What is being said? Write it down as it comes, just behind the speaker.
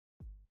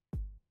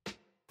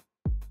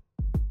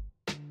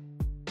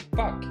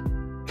Fuck.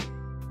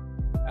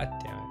 God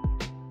damn it.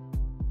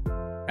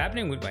 What's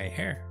happening with my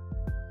hair?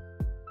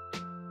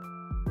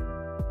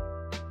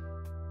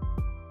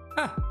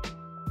 Ah.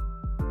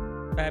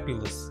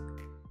 Fabulous.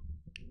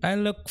 I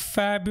look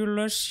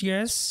fabulous,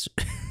 yes.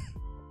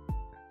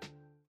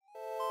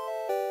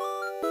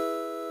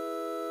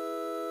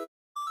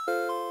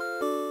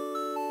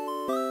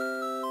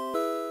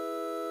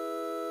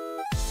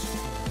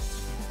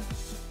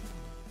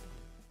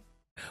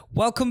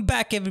 Welcome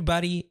back,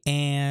 everybody,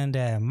 and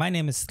my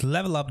name is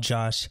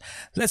Lvlupjosh.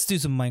 Let's do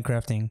some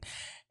Minecrafting,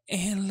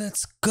 and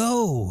let's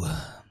go.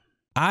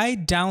 I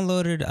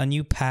downloaded a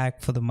new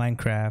pack for the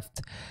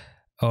Minecraft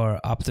or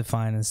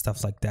Optifine and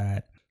stuff like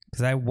that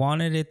because I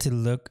wanted it to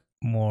look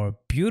more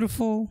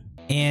beautiful,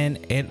 and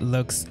it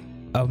looks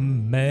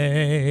amazing.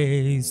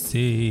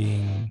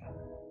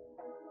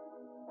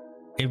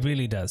 It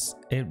really does.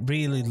 It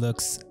really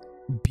looks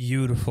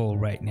beautiful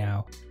right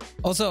now.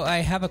 Also, I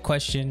have a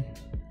question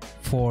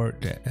for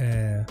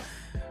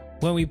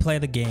when we play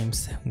the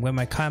games, when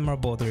my camera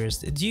border is.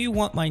 Do you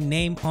want my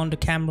name on the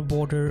camera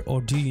border, or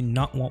do you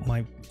not want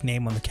my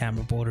name on the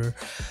camera border?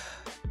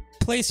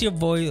 Place your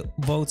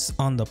votes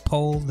on the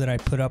poll that I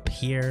put up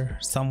here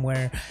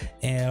somewhere,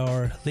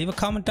 or leave a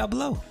comment down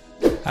below.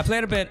 I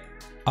played a bit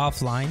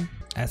offline,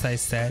 as I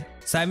said,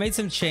 so I made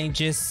some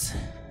changes.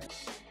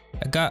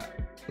 I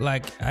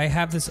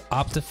have this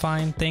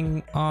Optifine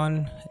thing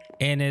on,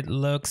 and it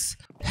looks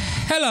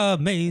hella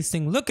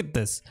amazing. Look at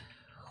this.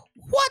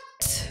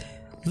 What?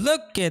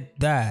 Look at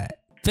that.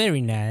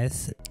 Very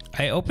nice.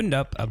 I opened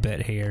up a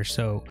bit here,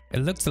 so it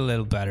looks a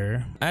little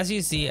better. As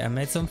you see, I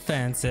made some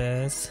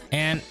fences,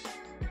 and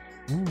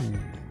ooh,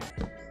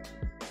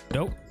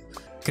 nope,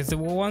 because there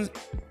were ones.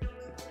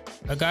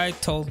 A guy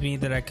told me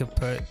that I could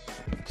put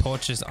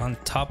torches on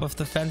top of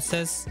the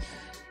fences,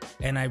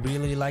 and I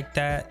really like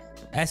that.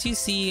 As you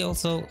see,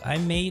 also, I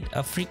made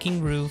a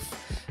freaking roof.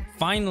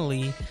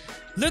 Finally,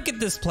 look at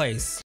this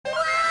place.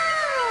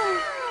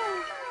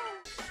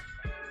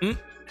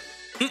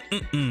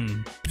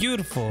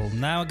 Beautiful.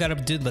 Now I gotta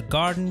do the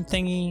garden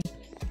thingy,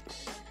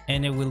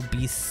 and it will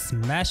be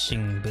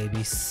smashing,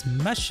 baby,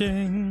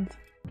 smashing.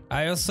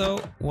 I also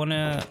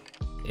wanna,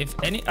 if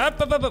any, what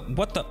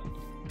the?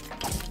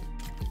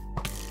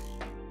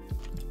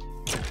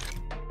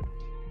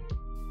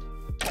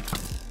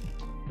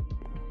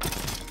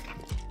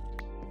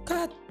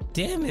 God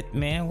damn it,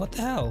 man! What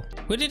the hell?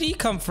 Where did he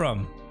come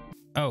from?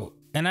 Oh,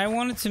 and I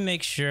wanted to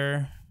make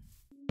sure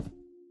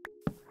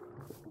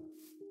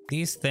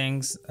these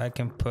things I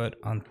can put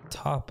on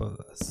top of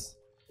this.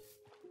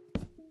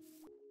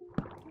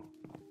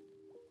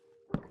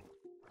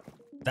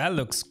 That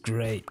looks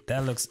great.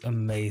 That looks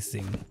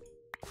amazing.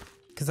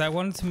 Because I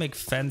wanted to make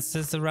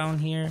fences around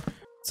here,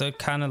 so it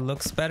kind of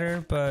looks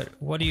better. But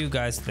what do you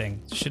guys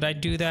think? Should I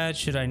do that?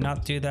 Should I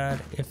not do that?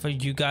 If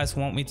you guys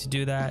want me to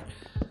do that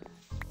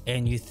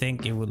and you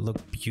think it would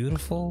look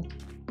beautiful,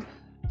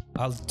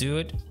 I'll do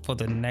it for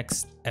the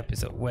next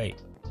episode. Wait,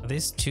 are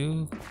these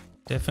two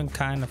different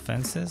kind of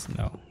fences?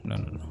 No.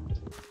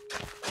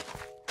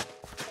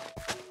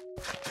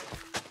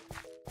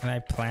 Can I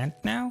plant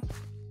now?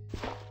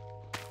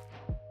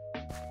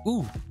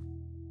 Ooh,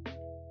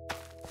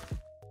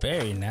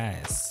 very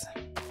nice.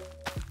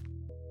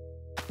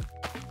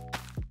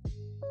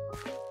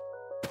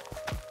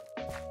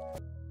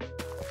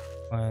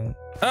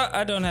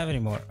 I don't have any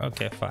more.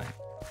 Okay, fine.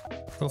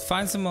 We'll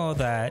find some more of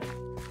that.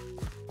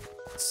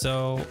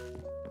 So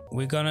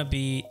we're gonna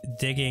be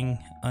digging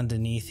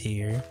underneath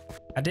here.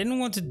 I didn't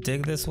want to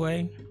dig this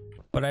way,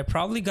 but I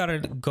probably gotta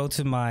go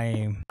to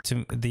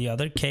the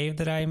other cave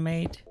that I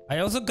made. I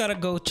also gotta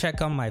go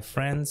check on my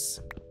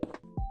friends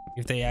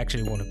if they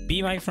actually want to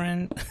be my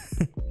friend.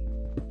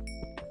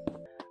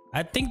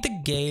 I think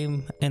the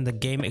game and the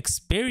game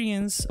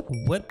experience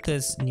with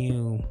the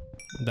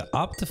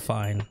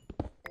Optifine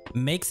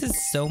makes it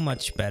so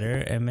much better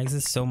and makes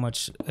it so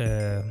much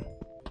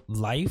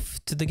life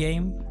to the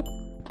game.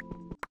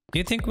 Do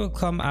you think we'll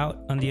come out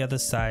on the other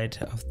side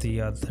of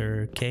the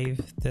other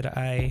cave that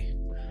I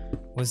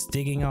was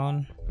digging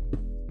on?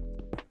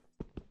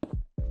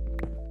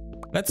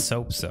 Let's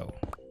hope so.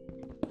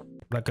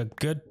 Like a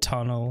good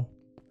tunnel.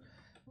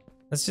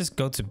 Let's just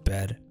go to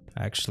bed,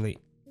 actually,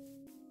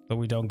 so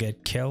we don't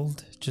get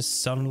killed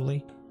just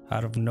suddenly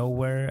out of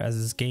nowhere,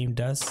 as this game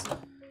does.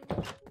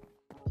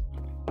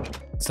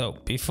 So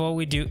before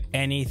we do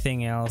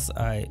anything else,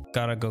 I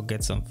gotta go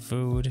get some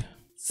food.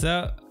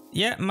 So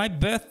yeah, my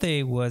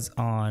birthday was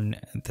on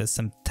the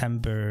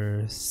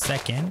September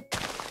 2nd,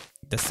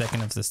 the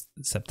 2nd of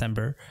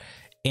September,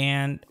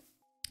 and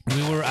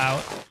we were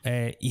out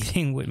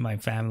eating with my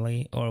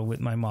family, or with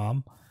my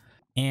mom,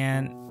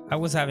 and I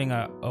was having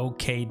an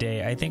okay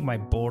day. I think my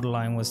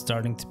borderline was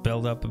starting to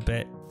build up a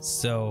bit,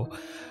 so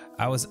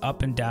I was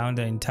up and down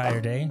the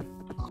entire day.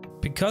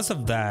 Because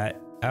of that,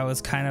 I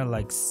was kind of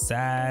like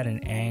sad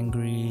and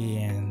angry,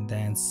 and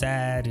then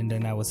sad, and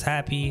then I was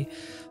happy,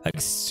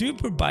 like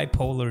super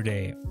bipolar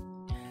day.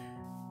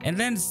 And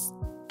then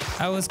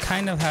I was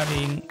kind of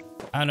having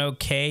an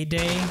okay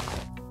day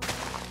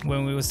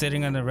when we were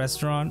sitting in the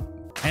restaurant,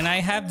 And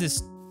I have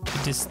this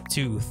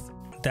tooth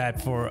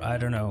that for I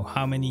don't know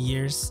how many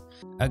years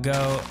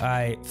ago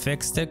I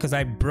fixed it because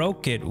I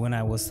broke it when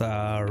I was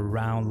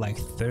around like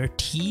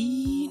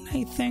 13,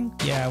 I think.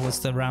 Yeah, I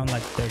was around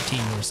like 13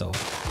 years old.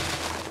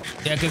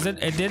 Yeah, because it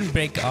didn't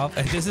break off.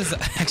 This is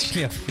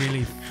actually a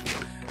really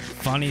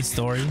funny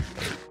story.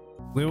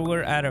 We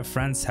were at a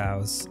friend's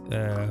house.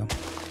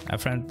 A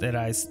friend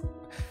that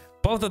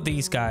both of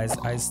these guys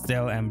I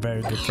still am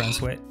very good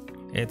friends with.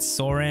 It's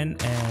Soren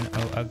and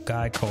a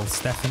guy called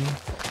Stefan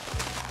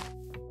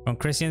from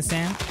Christian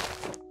Sam.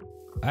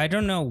 I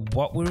don't know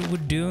what we were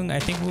doing. I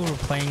think we were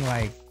playing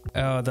like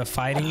the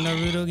fighting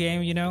Naruto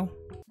game, you know?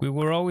 We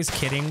were always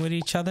kidding with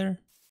each other.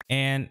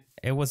 And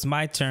it was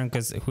my turn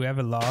because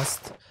whoever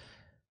lost,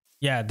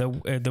 yeah,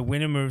 the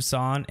winner moves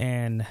on,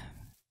 and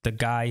the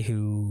guy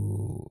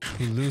who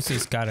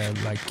loses gotta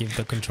like give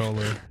the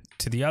controller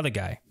to the other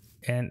guy.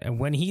 And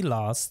when he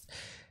lost,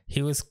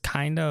 he was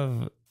kind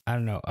of, I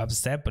don't know,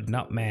 upset but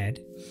not mad.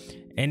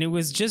 And it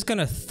was just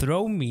gonna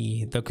throw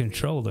me the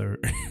controller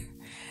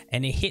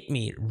and it hit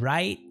me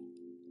right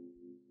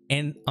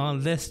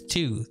on this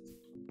tooth.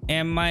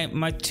 And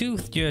my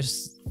tooth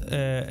just,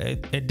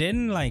 it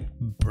didn't like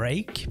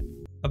break.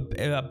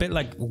 A bit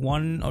like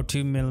 1 or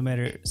 2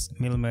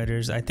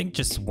 millimeters, I think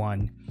just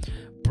one,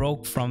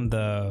 broke from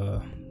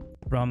the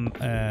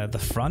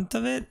front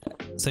of it.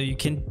 So you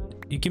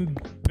can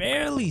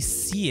barely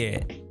see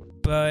it,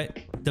 but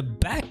the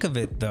back of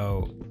it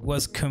though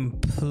was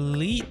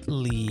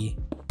completely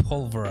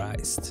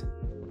pulverized.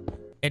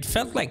 It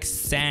felt like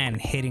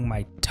sand hitting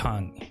my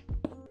tongue.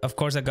 Of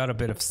course, I got a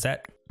bit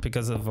upset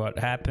because of what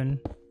happened.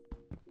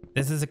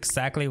 This is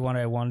exactly what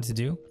I wanted to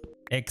do.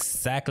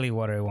 Exactly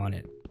what I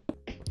wanted.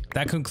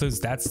 That concludes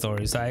that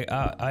story. So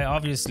I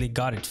obviously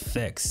got it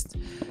fixed,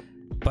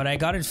 but I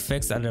got it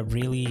fixed at a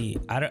really,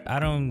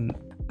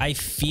 I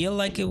feel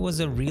like it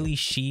was a really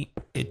cheap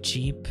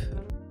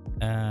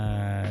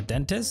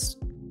dentist,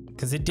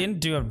 because it didn't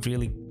do a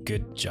really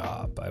good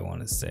job, I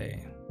want to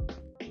say.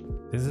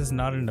 This is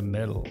not in the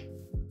middle.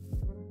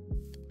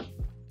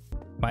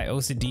 My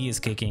OCD is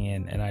kicking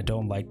in and I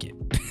don't like it.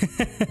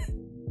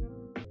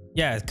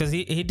 Yeah, because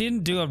he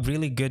didn't do a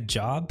really good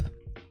job.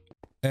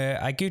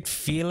 I could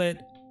feel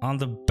it on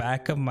the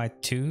back of my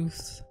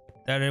tooth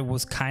that it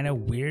was kind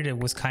of weird. It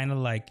was kind of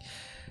like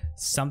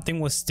something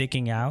was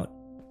sticking out.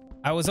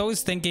 I was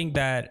always thinking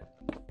that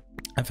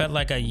I felt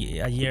like a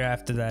year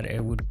after that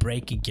it would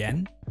break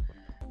again,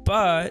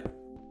 but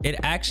it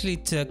actually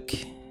took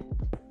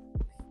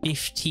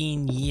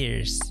 15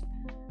 years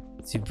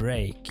to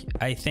break,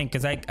 I think,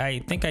 because I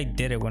think I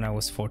did it when I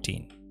was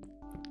 14.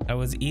 I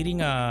was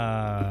eating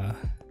an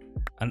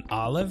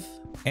olive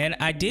and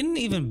I didn't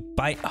even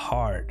bite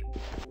hard.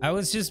 I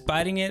was just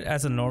biting it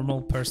as a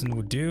normal person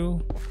would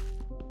do,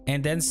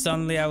 and then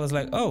suddenly I was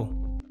like, oh,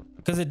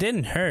 because it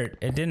didn't hurt.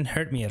 It didn't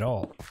hurt me at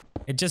all.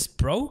 It just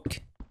broke,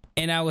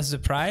 and I was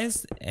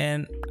surprised,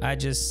 and I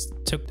just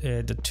took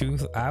the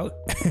tooth out.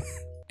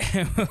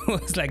 I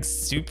was like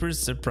super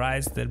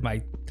surprised that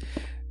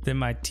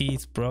my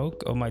teeth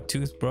broke, or my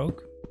tooth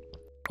broke.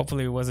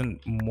 Hopefully it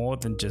wasn't more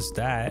than just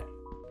that.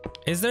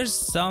 Is there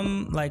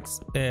some like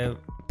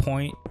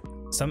point,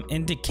 some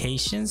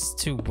indications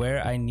to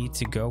where I need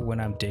to go when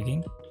I'm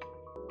digging,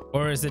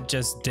 or is it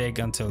just dig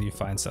until you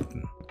find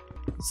something?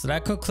 So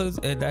that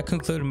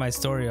concluded my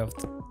story of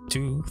the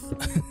tooth.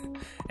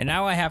 And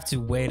now I have to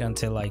wait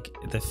until like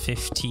the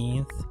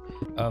 15th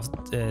of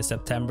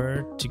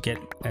September to get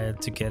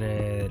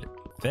it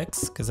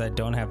fixed, because I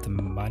don't have the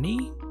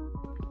money.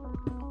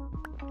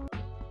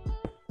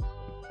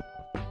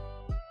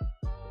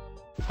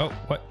 Oh,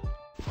 what?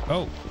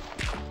 Oh,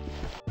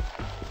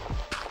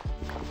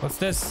 what's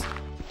this?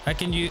 How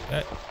can you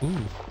ooh,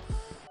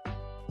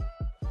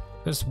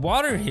 there's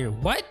water here.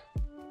 What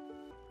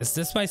is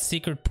this? My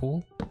secret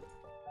pool?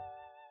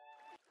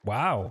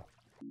 Wow,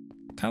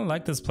 kind of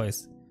like this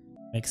place.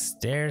 Make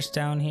stairs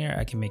down here.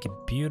 I can make it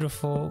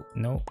beautiful.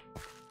 Nope.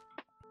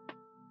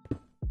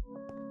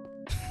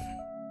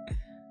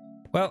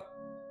 Well,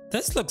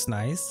 this looks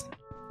nice.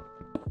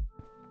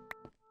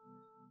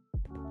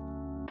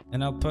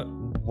 And I'll put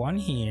one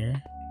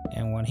here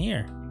and one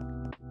here.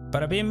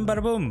 Bada bim,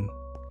 bada boom.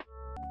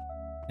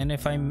 And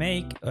if I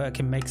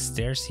can make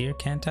stairs here,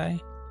 can't I?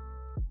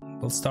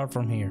 We'll start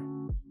from here.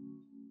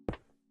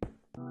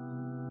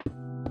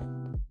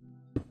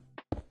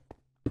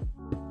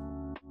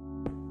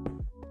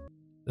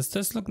 Does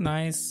this look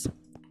nice,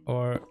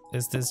 or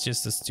is this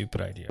just a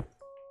stupid idea?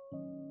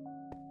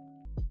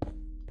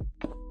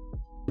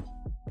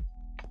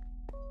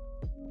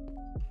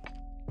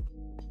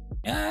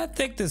 Yeah, I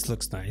think this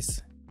looks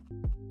nice.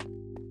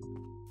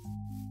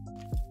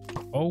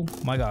 Oh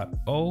my god.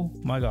 Oh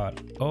my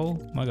god. Oh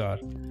my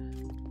god.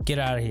 Get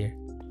out of here.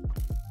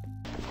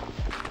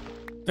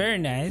 Very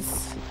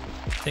nice.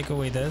 Take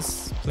away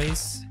this,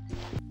 please.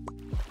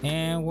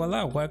 And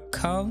voila.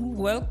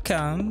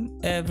 Welcome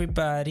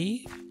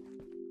everybody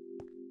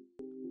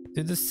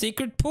to the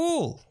secret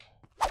pool.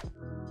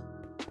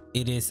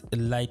 It is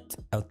light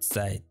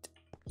outside.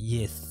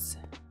 Yes.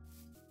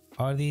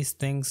 Are these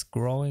things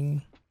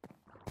growing?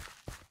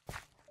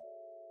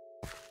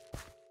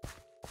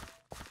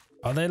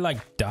 Are they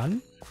like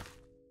done?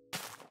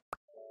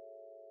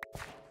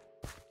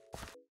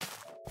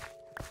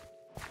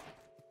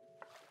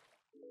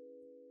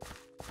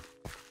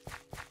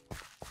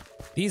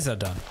 These are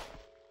done.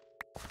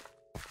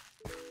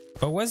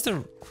 But where's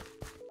the...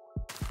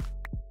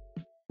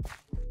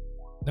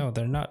 No,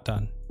 they're not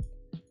done.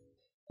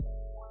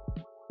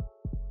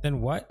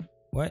 Then what?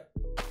 What?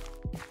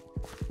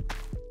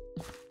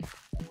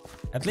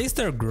 At least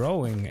they're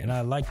growing, and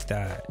I like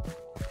that.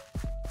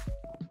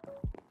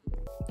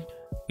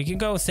 We can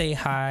go say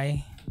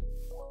hi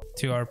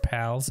to our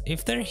pals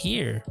if they're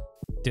here.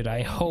 Dude,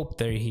 I hope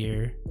they're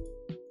here.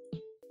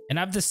 And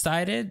I've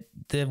decided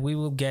that we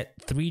will get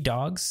 3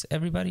 dogs,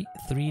 everybody.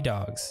 3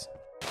 dogs.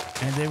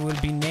 And they will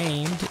be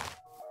named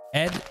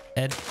Ed,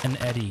 Ed,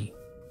 and Eddie.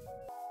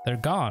 They're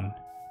gone.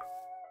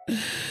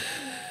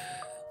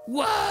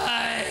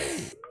 Why?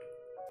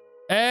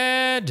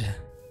 Ed!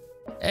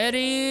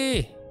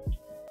 Eddie!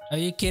 Are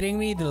you kidding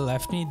me? They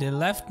left me? They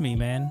left me,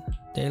 man.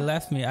 They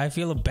left me. I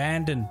feel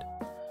abandoned.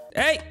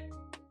 Hey!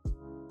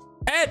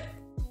 Ed!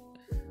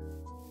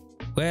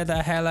 Where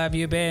the hell have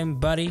you been,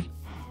 buddy?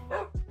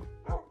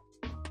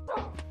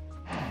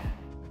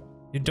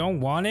 You don't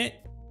want it?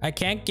 I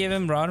can't give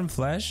him rotten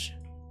flesh?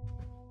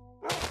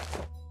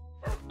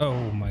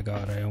 Oh my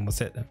god, I almost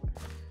hit him.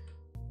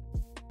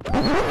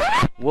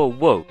 Whoa,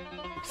 whoa.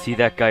 See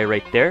that guy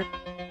right there?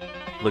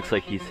 Looks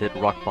like he's hit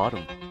rock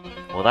bottom.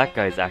 Well, that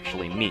guy's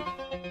actually me.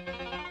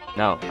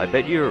 Now, I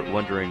bet you're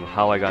wondering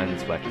how I got in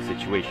this wacky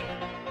situation.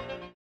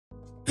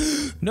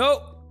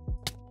 No!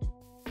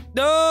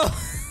 No!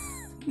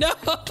 No!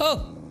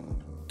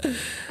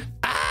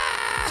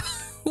 Ah!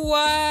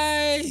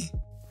 Why?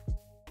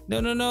 No,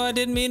 no, no, I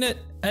didn't mean it.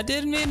 I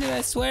didn't mean it,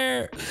 I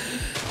swear.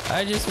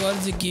 I just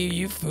wanted to give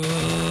you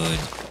food.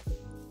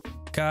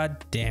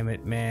 God damn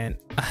it, man.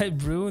 I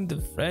ruined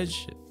the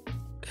friendship.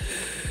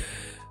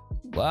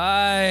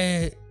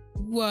 Why?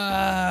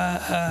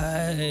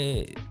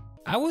 Why?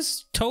 I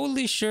was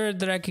totally sure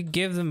that I could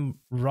give them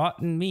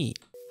rotten meat.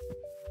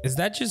 Is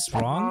that just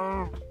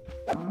wrong?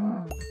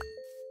 Well,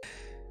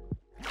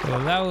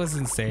 that was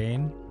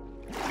insane.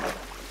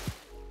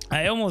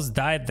 I almost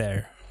died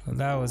there.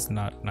 That was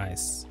not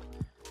nice.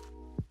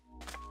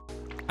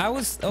 I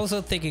was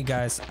also thinking,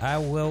 guys, I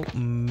will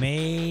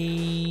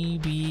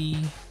maybe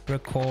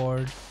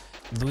record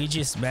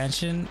Luigi's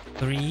Mansion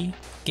 3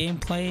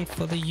 gameplay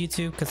for the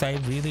YouTube because I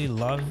really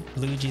love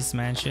Luigi's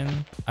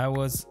Mansion. I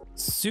was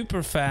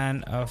super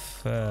fan of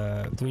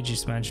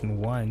Luigi's Mansion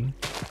 1.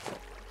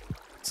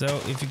 So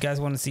if you guys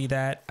want to see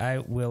that, I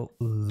will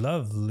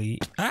lovely...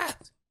 Ah!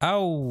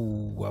 Oh!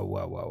 Whoa,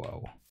 whoa, whoa,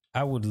 whoa.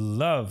 I would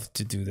love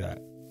to do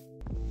that.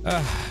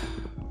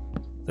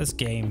 This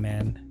game,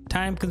 man.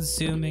 Time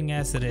consuming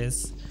as it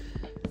is.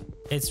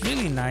 It's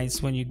really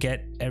nice when you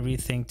get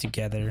everything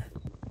together.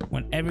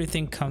 When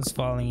everything comes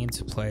falling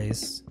into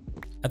place.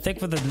 I think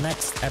for the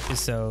next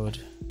episode,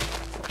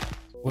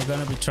 we're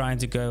gonna be trying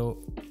to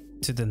go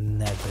to the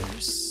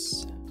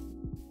Nethers.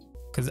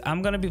 Because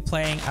I'll be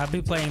playing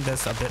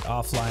this a bit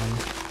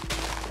offline.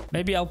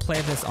 Maybe I'll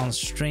play this on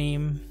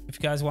stream. If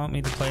you guys want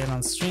me to play it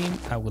on stream,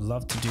 I would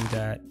love to do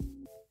that.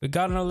 We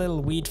got on a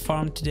little wheat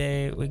farm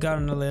today. We got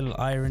on a little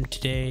iron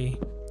today.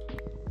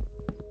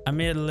 I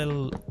made a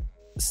little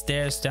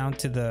stairs down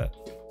to the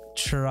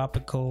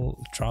tropical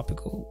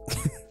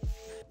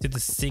to the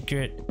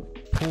secret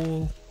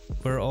pool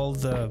where all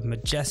the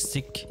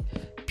majestic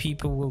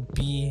people will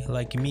be,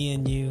 like me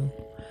and you,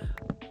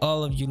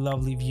 all of you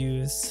lovely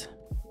viewers.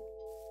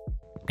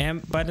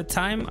 And by the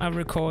time I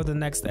record the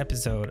next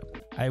episode,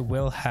 I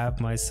will have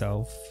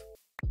myself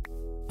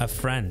a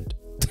friend.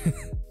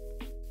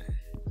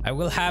 I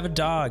will have a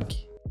dog,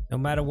 no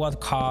matter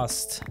what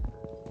cost.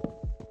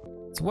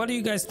 So what do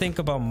you guys think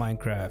about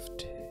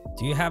Minecraft?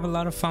 Do you have a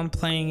lot of fun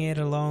playing it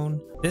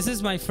alone? This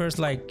is my first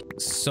like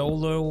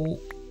solo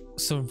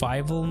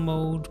survival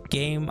mode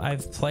game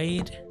I've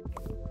played.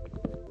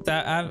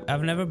 That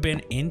I've never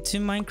been into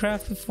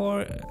Minecraft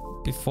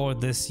before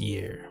this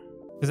year.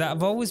 Because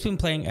I've always been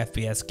playing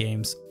FPS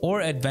games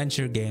or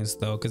adventure games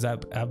though, because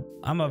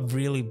I'm a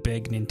really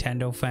big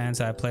Nintendo fan,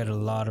 so I played a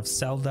lot of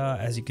Zelda,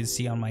 as you can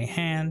see on my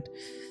hand.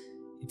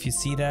 If you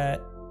see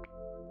that,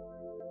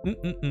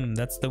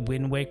 that's the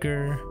Wind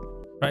Waker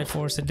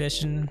Triforce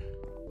Edition.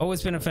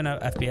 Always been a fan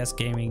of FPS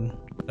gaming.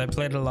 I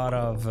played a lot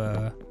of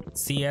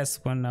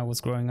CS when I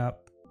was growing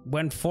up.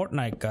 When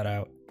Fortnite got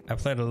out, I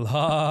played a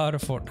lot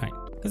of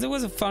Fortnite because it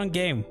was a fun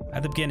game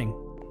at the beginning,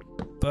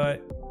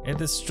 but it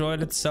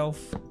destroyed itself.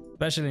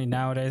 Especially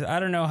nowadays. I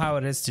don't know how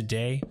it is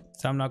today,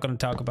 so I'm not going to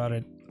talk about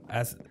it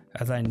as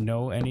I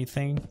know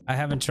anything. I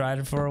haven't tried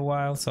it for a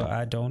while, so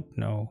I don't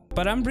know.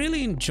 But I'm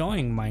really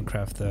enjoying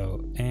Minecraft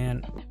though,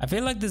 and I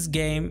feel like this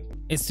game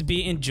is to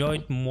be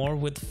enjoyed more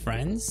with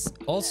friends.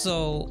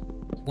 Also,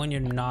 when you're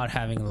not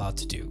having a lot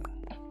to do.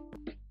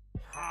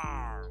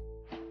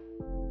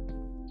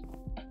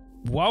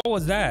 What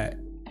was that?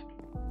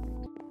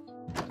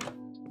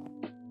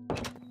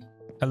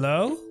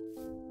 Hello?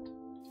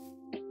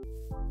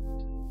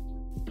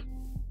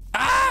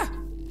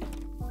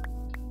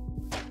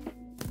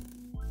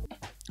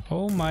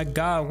 Oh my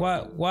god,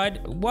 what?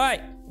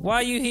 Why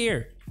are you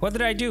here? What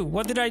did I do?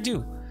 What did I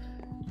do?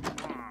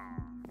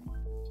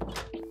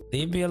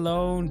 Leave me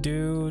alone,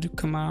 dude.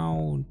 Come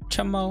on.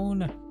 Come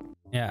on.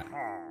 Yeah.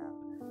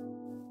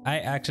 I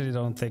actually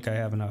don't think I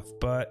have enough,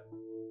 but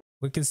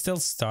we can still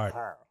start.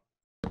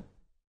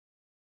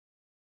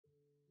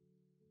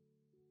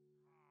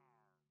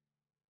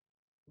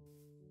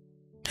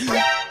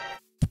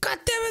 God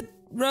damn it!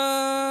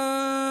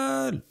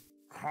 Run!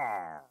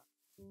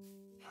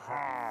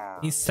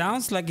 He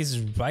sounds like he's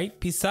right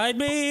beside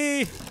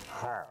me.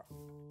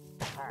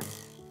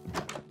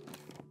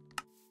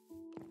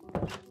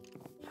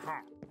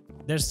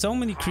 There's so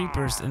many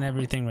creepers and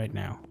everything right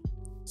now,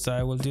 so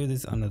I will do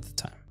this another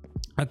time.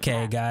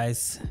 Okay,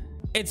 guys,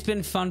 it's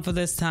been fun for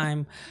this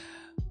time.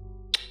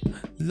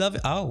 Love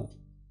it. Oh,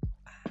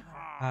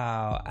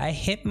 I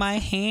hit my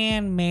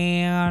hand,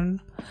 man.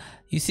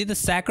 You see the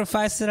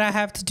sacrifice that I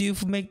have to do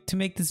to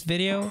make this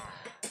video?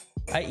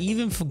 I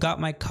even forgot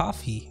my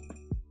coffee.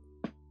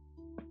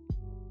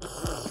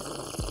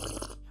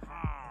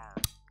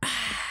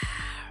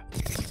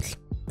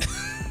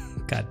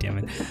 God damn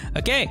it.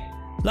 Okay,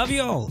 love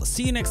you all.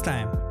 See you next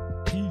time.